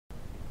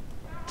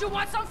Do you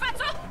want some,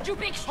 fatso? You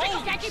big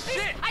streaky Yankee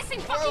piece? I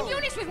seen fucking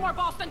unis with more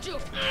balls than you.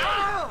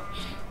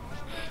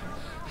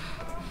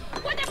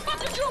 What the fuck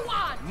did you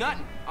want?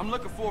 Nothing. I'm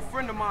looking for a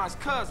friend of mine's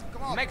cousin,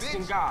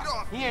 Mexican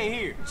guy. He ain't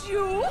here.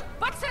 You?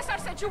 But Cesar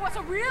said you was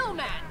a real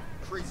man.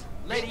 Crazy.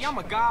 Lady, I'm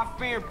a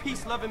God-fearing,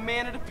 peace-loving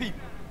man of the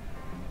people.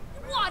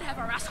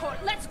 Whatever, asshole.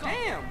 Let's go.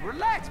 Damn,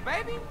 relax,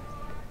 baby.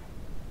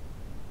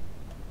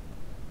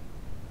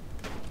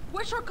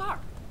 Where's your car?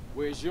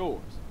 Where's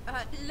yours?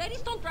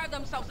 Ladies don't drive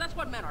themselves. That's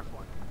what men are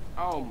for.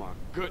 Oh, my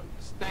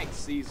goodness. Thanks,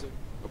 Caesar.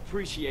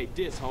 Appreciate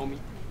this, homie.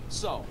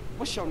 So,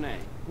 what's your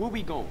name? Where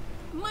we going?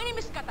 My name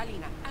is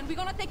Catalina, and we're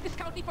gonna take this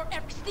county for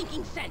every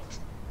stinking cent.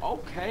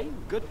 Okay,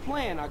 good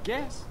plan, I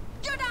guess.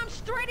 You're damn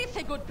straight it's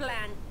a good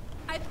plan.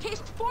 I've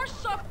cased 4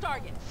 soft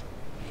targets.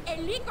 A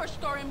liquor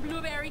store in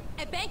Blueberry,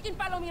 a bank in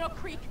Palomino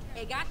Creek,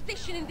 a gas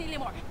station in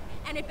Dillimore,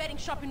 and a betting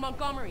shop in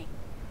Montgomery.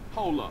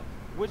 Hold up.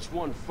 Which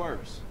one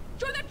first?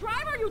 You're the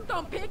driver, you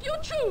dumb pig. You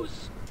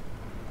choose.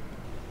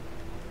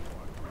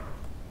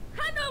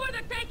 Hand over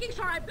the takings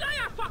or I blow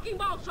your fucking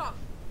balls off.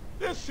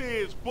 This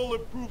here is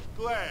bulletproof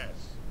glass.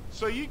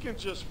 So you can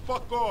just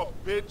fuck off,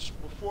 bitch,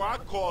 before I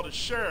call the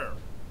sheriff.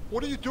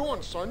 What are you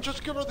doing, son?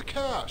 Just give her the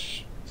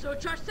cash.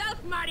 Suit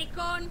yourself,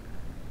 maricon.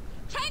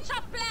 Change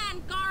of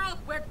plan, girl.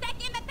 We're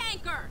taking the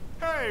tanker.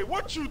 Hey,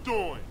 what you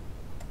doing?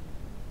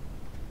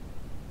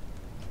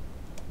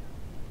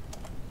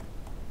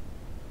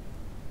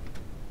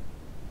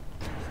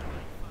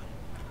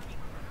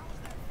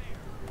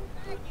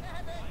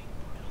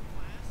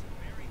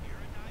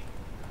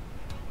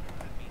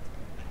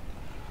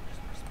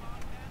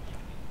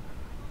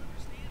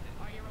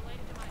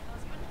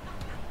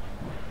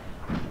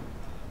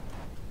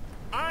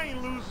 I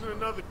ain't losing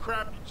another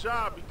crappy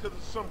job because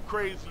of some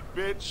crazy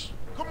bitch.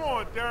 Come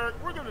on,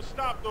 Derek, we're gonna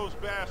stop those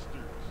bastards.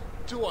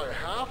 Do I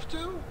have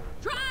to?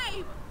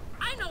 Drive!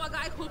 I know a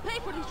guy who'll pay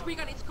for this rig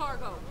and its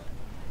cargo.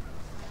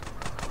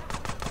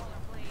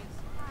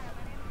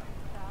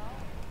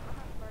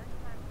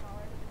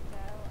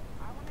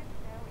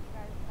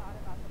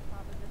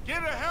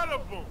 Get ahead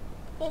of them!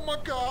 Oh my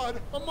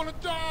God, I'm gonna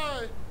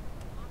die!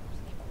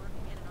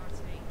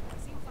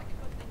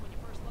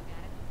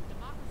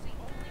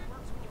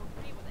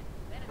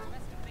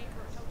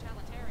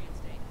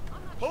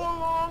 Pull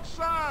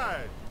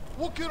alongside!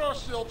 We'll get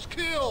ourselves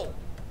killed!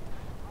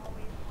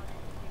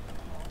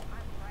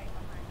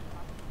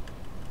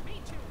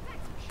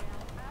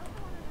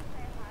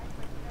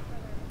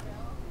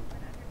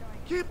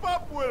 Keep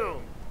up with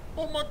him!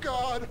 Oh my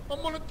God,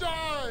 I'm gonna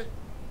die!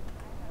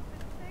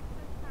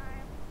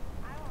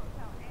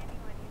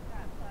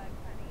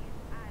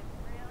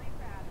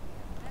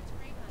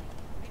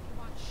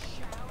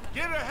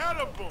 Get ahead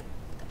of them!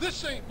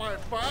 This ain't my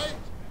fight!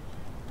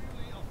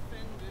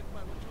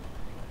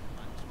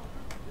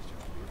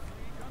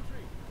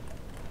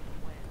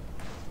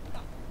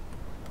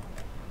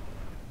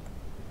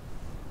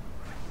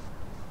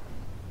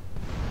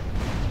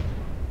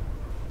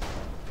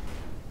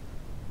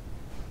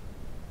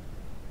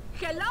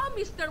 Hello,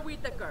 Mr.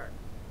 Whitaker.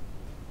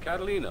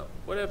 Catalina,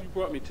 what have you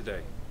brought me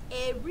today?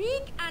 A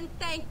rig and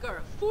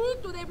tanker, full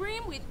to the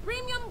brim with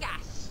premium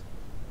gas.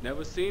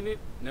 Never seen it,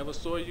 never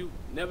saw you,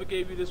 never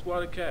gave you this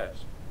water cash.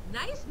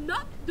 Nice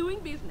not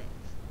doing business.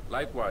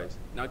 Likewise.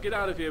 Now get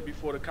out of here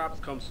before the cops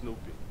come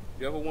snooping.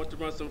 If you ever want to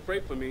run some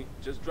freight for me,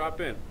 just drop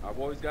in. I've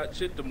always got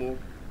shit to move.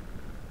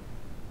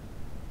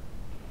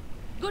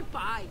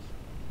 Goodbye.